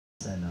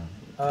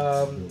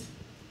Um,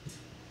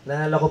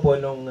 Naalala ko po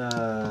nung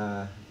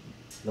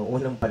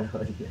unang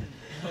panahon.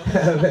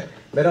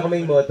 Meron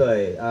kaming motto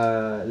eh.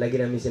 Lagi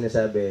namin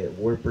sinasabi,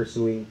 we're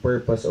pursuing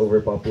purpose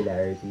over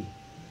popularity.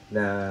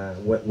 Na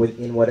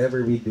in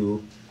whatever we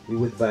do, we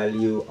would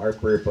value our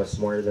purpose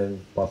more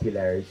than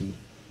popularity.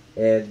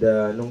 And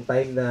nung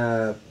time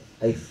na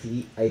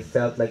I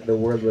felt like the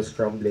world was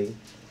crumbling,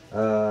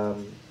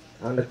 um,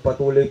 ang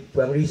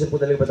reason po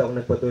talaga ba't ako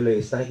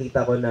nagpatuloy is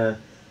nakikita ko na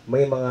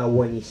may mga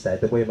Juanista,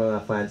 ito po yung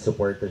mga fan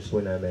supporters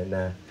po namin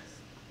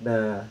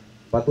na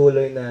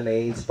patuloy na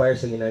nai-inspire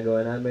sa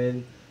ginagawa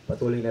namin,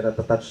 patuloy na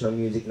natatouch ng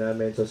music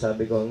namin. So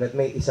sabi ko, hanggat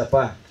may isa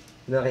pa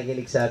na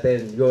nakikinig sa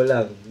atin, go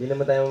lang. Hindi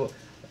naman tayo,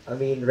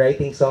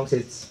 writing songs,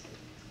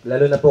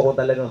 lalo na po kung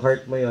talagang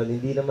heart mo yon,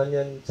 hindi naman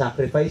yan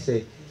sacrifice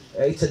eh.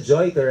 It's a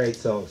joy to write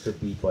songs for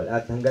people.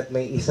 At hanggat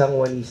may isang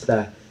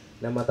Juanista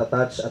na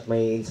matatouch at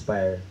may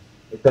inspire,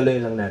 ituloy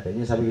lang natin.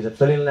 Yung sabi ko,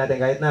 ituloy lang natin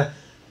kahit na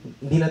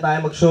hindi na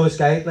tayo mag-shows,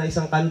 kahit na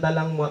isang kanta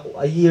lang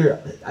a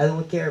year, I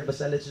don't care,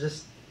 basta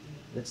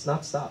let's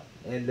not stop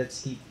and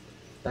let's keep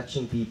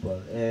touching people.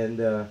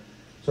 And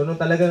so nung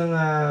talagang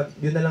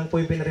yun na lang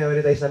po yung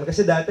pinprioritize namin.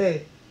 Kasi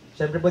dati,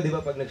 syempre po di ba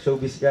pag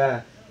nag-showbiz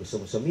ka,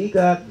 gusto mo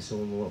sumikat, gusto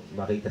mo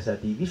makita sa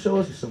TV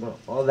shows, gusto mo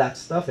all that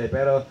stuff eh.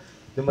 Pero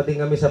dumating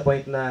kami sa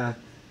point na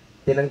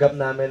tinanggap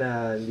namin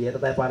na hindi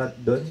yata tayo para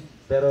doon.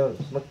 Pero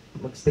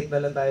mag-stick na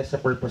lang tayo sa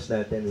purpose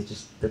natin, which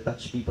is to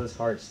touch people's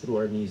hearts through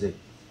our music.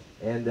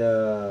 And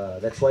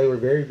that's why we're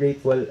very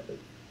grateful.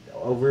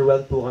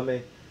 Overwhelmed po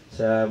kami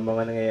sa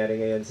mga nangyayari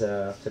ngayon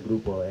sa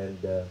grupo. And